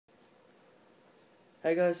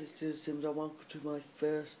Hey guys, it's Stuart Sims and welcome to my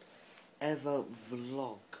first ever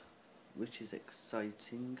vlog, which is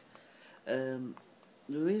exciting. The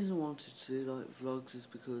reason I wanted to do like vlogs is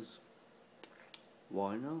because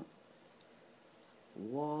why not?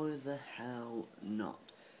 Why the hell not?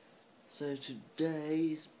 So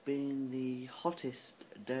today's been the hottest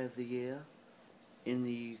day of the year in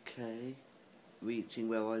the UK, reaching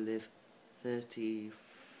where I live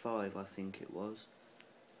 35 I think it was,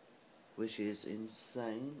 which is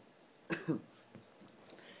insane.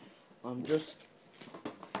 I'm just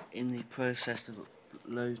in the process of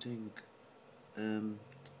loading the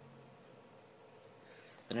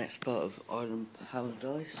next part of Island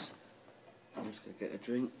Paradise. I'm just going to get a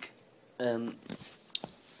drink.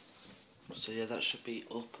 So yeah, that should be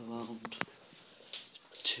up around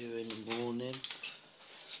 2 in the morning.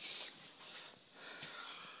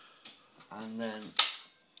 And then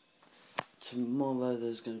tomorrow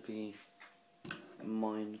there's going to be a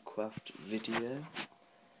Minecraft video.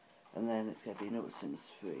 And then it's going to be another Sims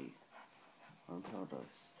 3 on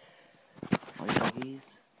Paradise. My doggies,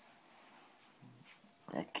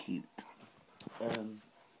 they're cute. So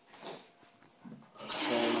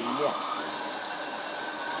yeah.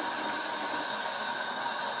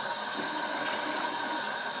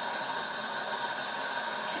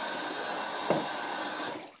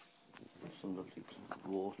 Some lovely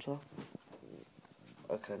water.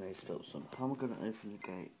 Okay, I need to spill some. How am I going to open the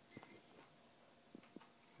gate?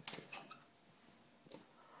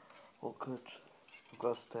 Awkward. I've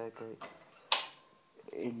got a stair gate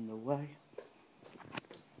in the way.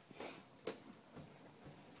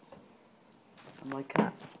 And my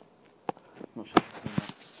cat. I'm not sure if you can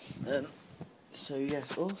see that. So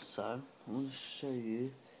yes, also I want to show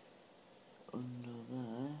you under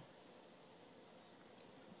there.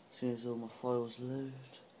 As soon as all my files load.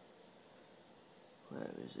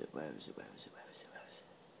 Where is it? Where is it? Where is it? Where is it? Where is it?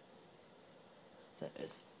 There it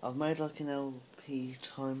is. I've made like an LP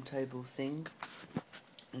timetable thing.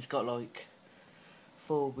 It's got like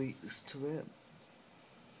 4 weeks to it.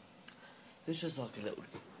 It's just like a little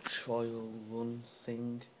trial run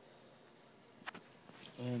thing.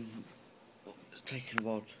 It's taking a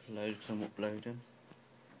while to load because I'm uploading.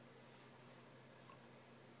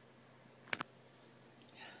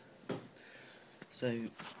 So,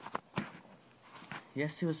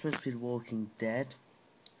 yesterday was supposed to be The Walking Dead.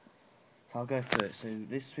 So I'll go through it. So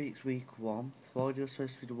this week's week 1. Friday was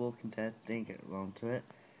supposed to be The Walking Dead. Didn't get around to it.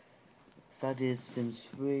 Saturday is Sims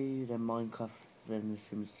 3, then Minecraft, then The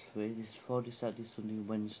Sims 3. This is Friday, Saturday, Sunday, and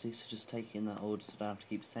Wednesday. So just take it in that order so I don't have to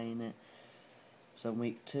keep saying it. So in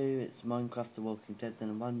week 2, it's Minecraft, The Walking Dead, then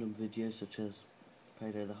a random video such as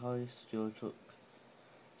Payday the Heist, Euro Truck,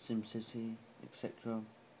 SimCity, etc.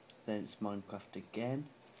 Then it's Minecraft again.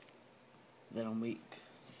 Then on week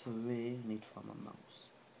 3, I need to find my mouse.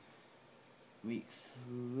 Week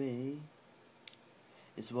 3,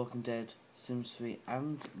 it's The Walking Dead, Sims 3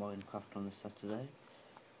 and Minecraft on a Saturday.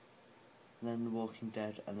 Then The Walking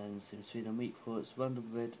Dead and then The Sims 3. Then week 4, it's random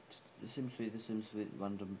vid, The Sims 3, The Sims 3,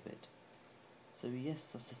 random vid. So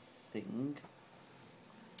yes, that's a thing.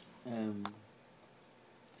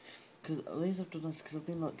 Because the reason I've done this because I've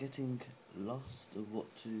been like getting lost of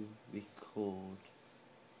what to record.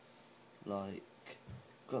 Like,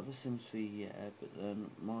 got The Sims 3, yeah, but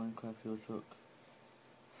then Minecraft, Euro Truck,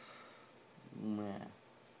 meh.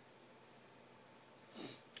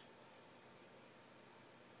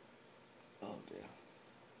 Oh dear.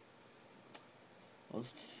 I was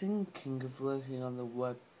thinking of working on the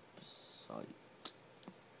website.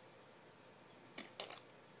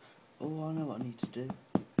 Oh, I know what I need to do.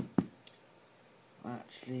 I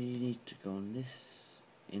actually need to go on this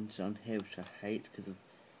into on here, which I hate because I've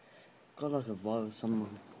got like a virus on my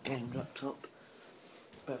game laptop.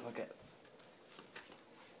 But if I get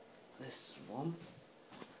this one,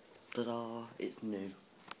 it's new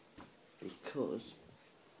because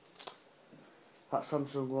that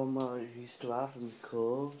Samsung one I used to have and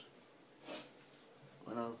record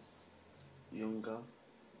when I was younger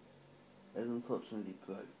is unfortunately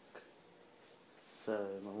broke.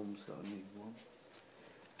 So my mum's got a new one.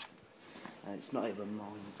 And it's not even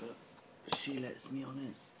mine, but she lets me on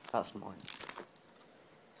it. That's mine.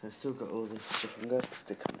 So I've still got all this stuff. I'm going to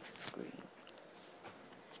stick on the screen.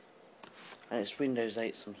 And it's Windows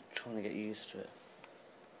 8, so I'm trying to get used to it.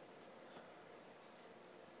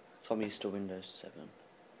 So I'm used to Windows 7.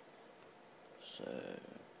 So,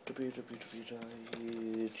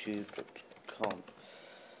 www.youtube.com.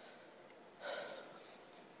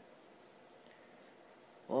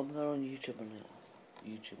 Well, I'm there on YouTube on that.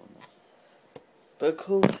 But a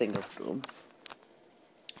cool thing I've done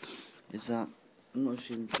is that, I'm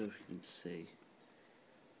not even sure if you can see,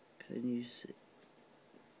 and you see,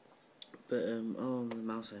 but oh, the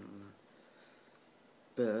mouse ain't on that.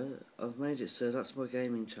 But I've made it so that's my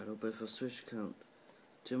gaming channel. But if I switch account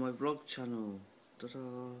to my vlog channel,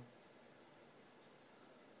 ta-da!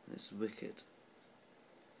 It's wicked.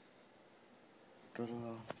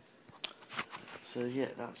 Ta-da! So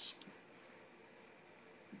yeah, that's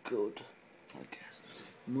good, I guess.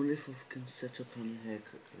 I wonder if I can set up on here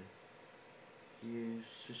quickly. You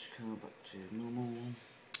switch account back to normal one.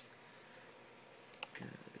 Go.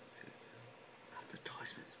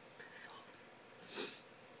 Advertisements piss off.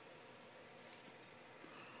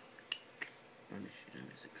 And if you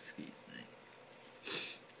don't, excuse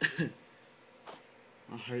me.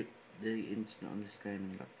 I hope the internet on this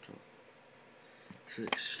gaming laptop is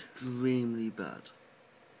extremely bad.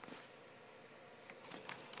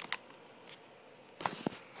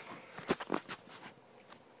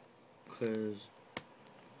 Because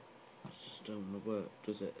it just don't want to work,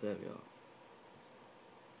 does it? There we are.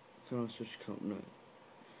 Can I switch account? No.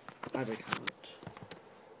 Add account.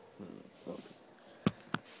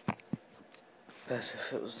 But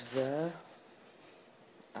if it was there,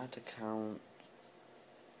 add account,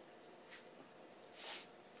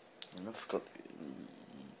 and I forgot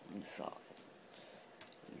inside.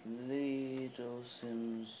 Little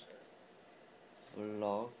Sims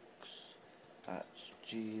Vlogs at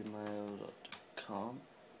gmail.com.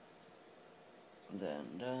 Then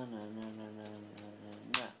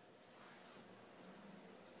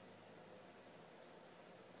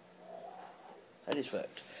that is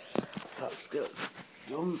worked. So that's good.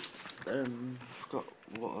 Forgot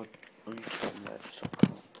what I need to on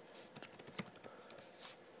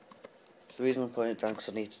the reason I put it down because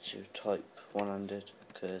I needed to type one-handed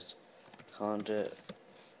because I can't do it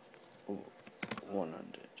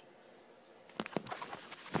one-handed.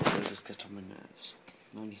 I'll just get on my nerves.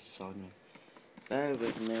 I need to sign in. Bear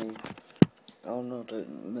with me. Oh no, I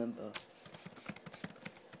don't remember.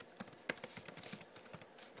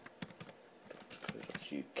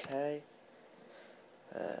 .co.uk.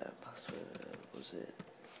 Password was it?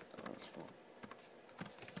 Last one.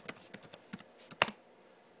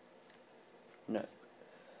 No.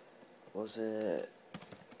 Was it?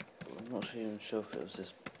 I'm not even sure if it was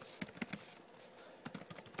this.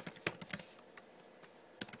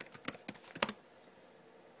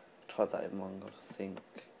 Type that in wrong, I think.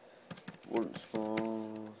 Once more.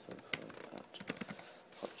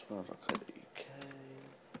 Hotmail.co.uk.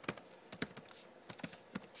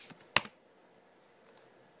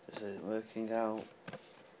 This isn't working out.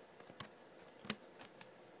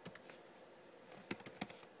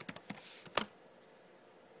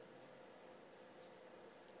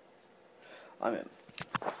 I mean,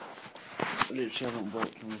 I literally haven't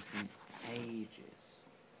worked on this in ages.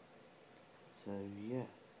 So yeah.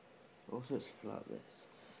 Also it's flat this.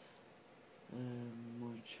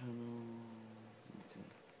 My channel. Okay.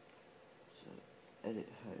 So edit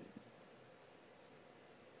home.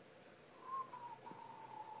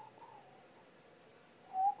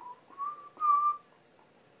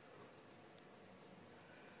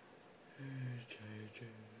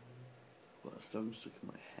 Got a stone stuck in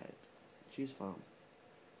my head. She's fine.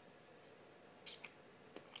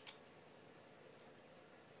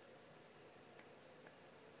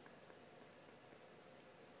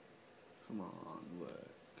 Come on,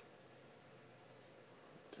 work.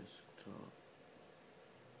 Desktop.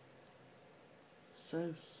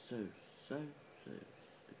 So.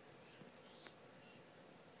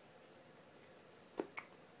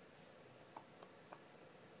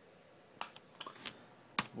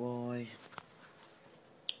 Why?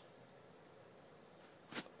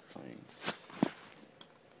 Fine.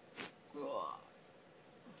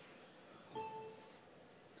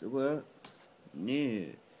 Does it work? No.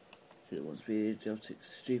 It wants to be an idiotic,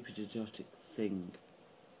 stupid, idiotic thing.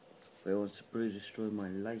 But it wants to really destroy my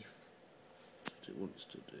life. That's what it wants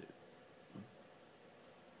to do.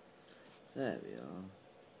 There we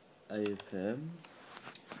are. Open.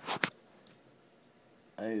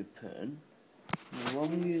 Open. Now, while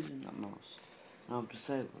we're using that mouse, now I've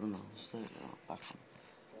disabled the mouse. There we are. Back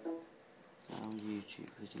on. Now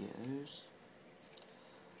YouTube videos.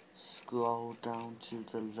 Scroll down to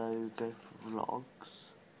the logo for vlogs.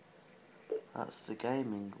 That's the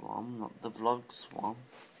gaming one, not the vlogs one.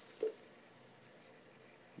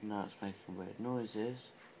 Now it's making weird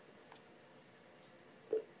noises.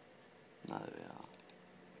 There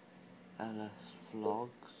we are. LS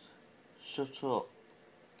Vlogs. Shut up.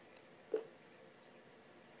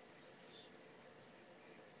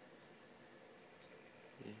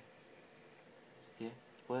 Yeah,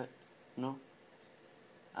 worked? No?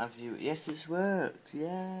 Have you? Yes, it's worked.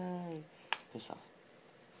 Yay! Piss off.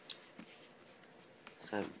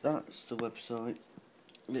 So that's the website.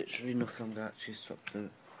 Literally nothing. I'm going to actually swap the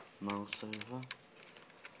mouse over.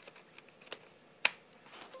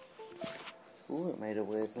 Oh, it made a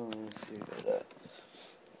weird noise. See about that.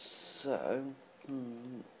 So,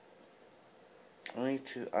 I need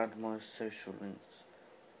to add my social links.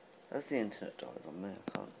 Has the internet died on me?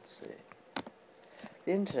 I can't see.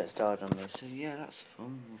 The internet's died on me, so yeah, that's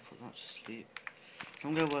fun. We'll put that to sleep.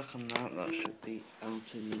 I'm going to work on that. That should be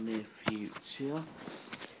out in the near future.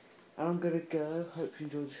 And I'm going to go. Hope you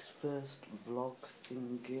enjoyed this first vlog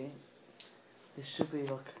thingy. This should be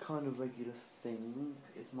like a kind of regular thing.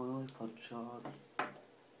 Is my iPod charged?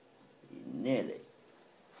 Nearly.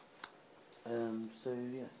 So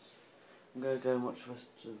yes. I'm going to go and watch the rest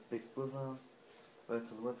of Big Brother. Work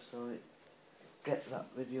on the website. Get that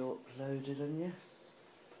video uploaded, and yes.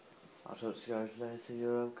 I'll talk to you guys later. You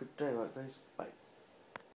have a good day, right guys? Bye.